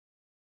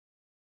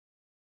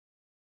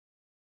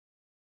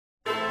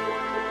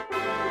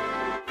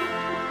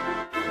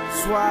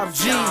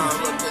SwauveG,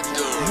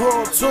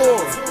 World Tour,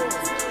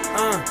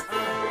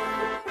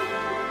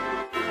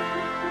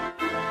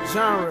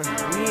 genre,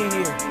 we in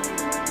here.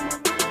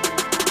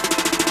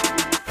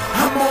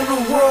 I'm on the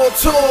world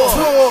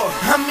tour.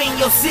 I'm in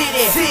your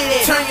city.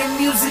 Turn your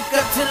music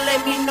up to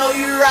let me know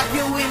you're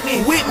rocking with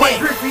me. White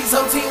Griffey's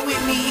whole team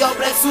with me. All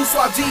black suit,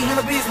 SwauveG,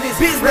 handle business.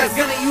 Rap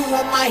gunner, you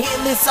on my hit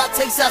list. I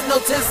take shots,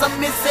 no tests, I'm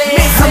missing.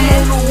 I'm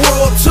on the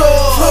world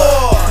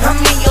tour. I'm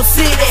in your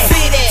city.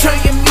 Turn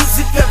your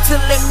music up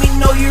to let me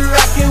know you're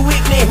rocking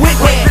with me.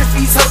 White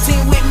Griffey's whole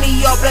team with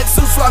me. All black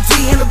suit, SwauveG,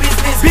 handle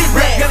business.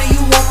 Rap gunner,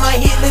 you on my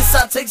hit list.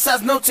 I take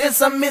shots, no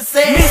chance, I'm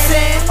missing.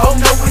 Oh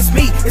no, it's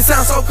me. It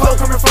sounds so cold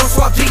coming from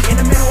SwauveG. In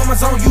the middle of my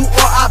zone, you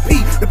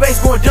RIP. The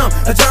bass going dumb,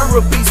 a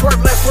genre beat.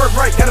 Swerve left, swerve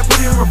right, gotta put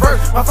it in reverse.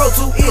 My flow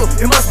too ill,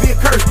 it must be a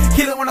curse.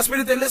 Kill it when I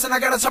spit it, they listen. I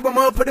gotta chop them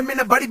up, put them in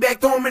the body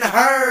bag, throw them in the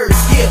hearse.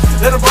 Yeah,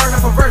 let them burn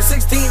up a verse.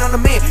 16 on the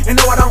man, and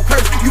no, I don't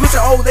curse. You with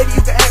your old lady,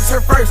 you can ask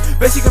her first.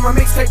 Bet she got my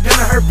mixtape down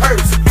to her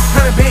purse.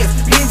 100 bands,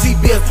 BNG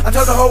bills. I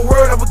told the whole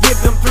world I would give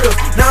them thrills.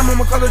 Now I'm on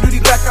my Call of Duty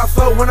blackout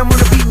flow. When I'm on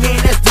the beat, man,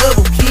 that's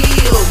double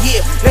kill.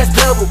 Yeah, that's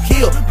double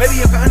kill. Maybe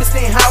you can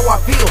understand how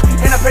I feel.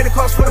 And I pay the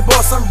cost for the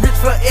boss, I'm rich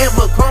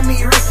forever. Call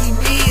me Ricky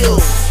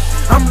Mills.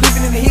 I'm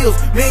living in the hills,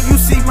 man, you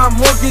see my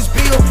mortgage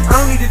bill. I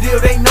don't need a deal,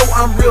 they know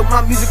I'm real.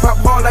 My music pop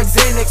hard like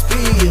Xanax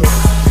pills.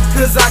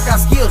 Cause I got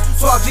skills,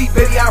 SwauveG,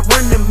 baby, I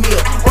run the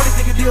mill. Only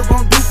thing a deal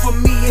gon' do for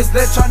me is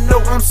let y'all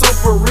know I'm so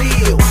for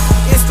real.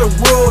 It's the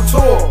world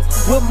tour,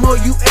 what more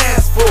you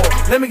ask for?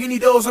 Let me get these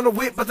doors on the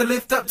whip, but to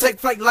lift up, take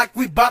flight like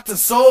we bout to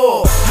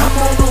soar. I'm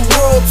on the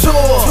world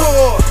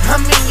tour,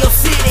 I'm in your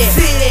city.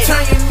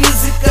 Turn your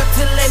music up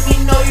to let me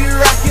know you're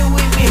rocking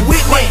with me.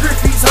 White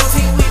Griffey's whole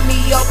team with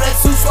me, all black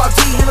suit, SwauveG,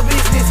 handle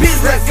business.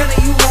 Rap gunner,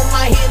 you on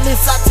my hit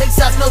list, I take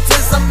shots, no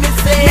tests, I'm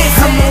missing.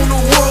 I'm on the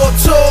world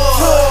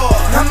tour,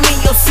 I'm in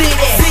your city.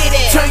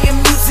 Turn your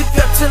music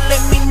up to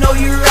let me know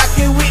you're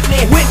rocking with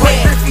me.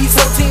 White Griffey's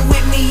whole team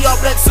with me, all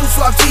black suit,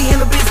 SwauveG,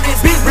 handle business.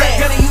 Rap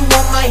gunner, you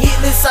on my hit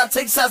list, I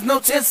take shots, no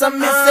chance, I'm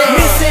missing.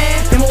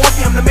 In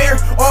Milwaukee, I'm the mayor,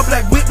 all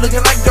black whip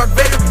looking like Darth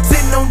Vader.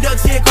 Sitting on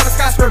ducks, yeah, call a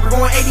skyscraper,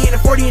 going 80 and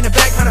a 40 in the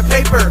back, kind of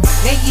paper.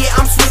 And yeah,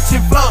 I'm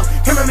switching flows.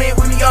 Cameraman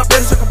with me, y'all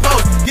better so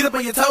compose. Get up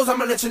on your toes,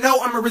 I'ma let you know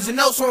I'm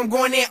original, so I'm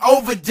going in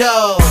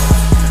overdose.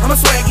 I'ma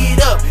swag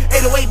it up,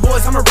 808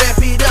 boys, I'ma wrap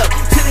it up.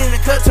 Chillin' in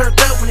the cut, turned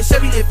up, when the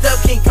Chevy lift up,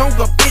 King Kong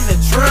up in the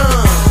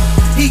drum.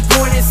 He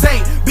going insane,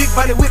 big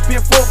body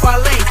whipping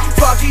 4-5 lanes.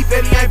 SwauveG,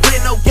 baby, I ain't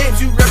playing no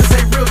games, you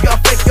represent real, y'all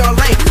fake, y'all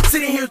lame.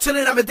 Sitting here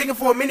chillin', I've been thinking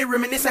for a minute,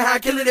 reminiscing how I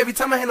kill it every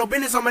time I handle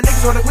business. All my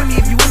niggas on it with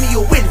me, if you with me,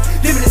 you'll win it.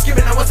 Living and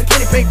skipping, I wasn't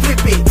kidding, pay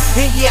flipping.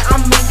 And yeah,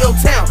 I'm in your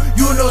town,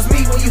 you'll know it's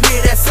me when you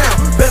hear that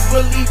sound. Best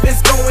believe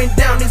it's going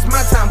down, it's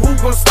my time, who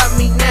gon' stop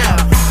me now?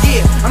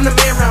 Yeah, I'm the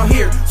man round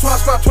here,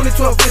 Swauve Squad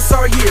 2012, it's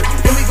our year.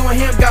 And we going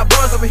ham, got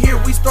bars over here,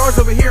 we stars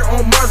over here,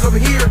 on Mars over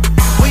here.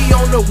 We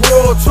on the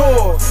world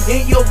tour,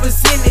 in your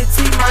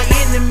vicinity, my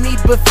enemy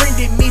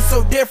befriended me,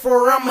 so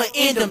therefore I'ma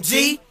end them,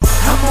 G.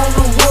 I'm on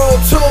the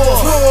world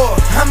tour,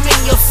 I'm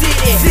in your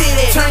city.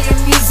 Turn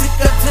your music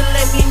up to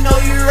let me know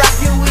you're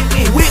rocking with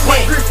me.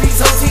 White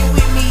Griffey's whole team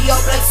with me, all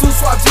black suit,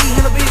 SwauveG,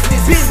 handle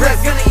business. Rap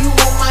gunner, you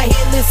on my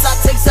hit list, I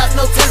take shots,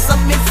 no tests,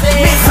 I'm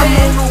missing. I'm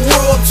on the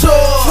world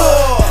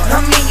tour,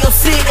 I'm in your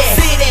city.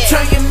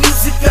 Turn your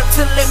music up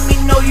to let me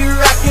know you're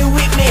rocking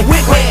with me.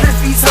 White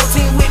Griffey's whole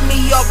team with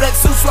me, all black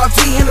suit, SwauveG,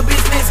 handle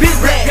business.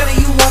 Rap gunner,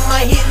 you on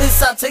my hit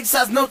list, I take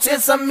shots, no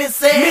chance, I'm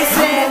missing.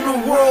 I'm on the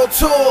world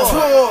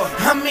tour,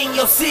 I'm in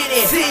your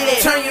city.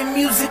 Turn your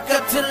music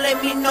up to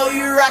let me know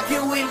you're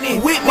rocking with me.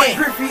 White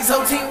Griffey's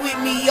whole team with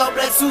me, all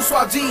black suit,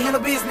 SwauveG,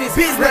 handle business.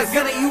 Rap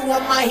gunner, you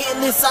on my hit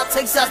list, I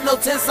take shots, no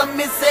chance, I'm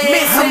missing.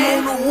 I'm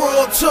on the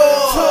world tour,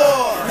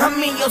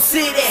 I'm in your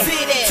city.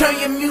 Turn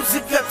your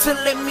music up to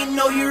let me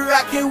know you're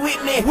rocking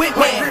with me. White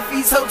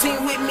Griffey's whole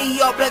team with me,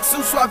 all black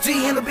suit, SwauveG,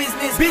 handle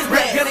business.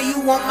 Rap gunner,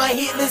 you on my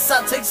hit list,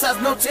 I take shots,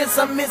 no chance,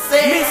 I'm missing.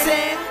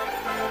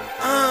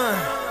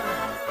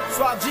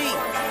 SwauveG,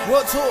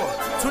 World Tour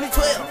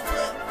 2012.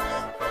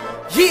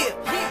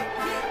 Yeah.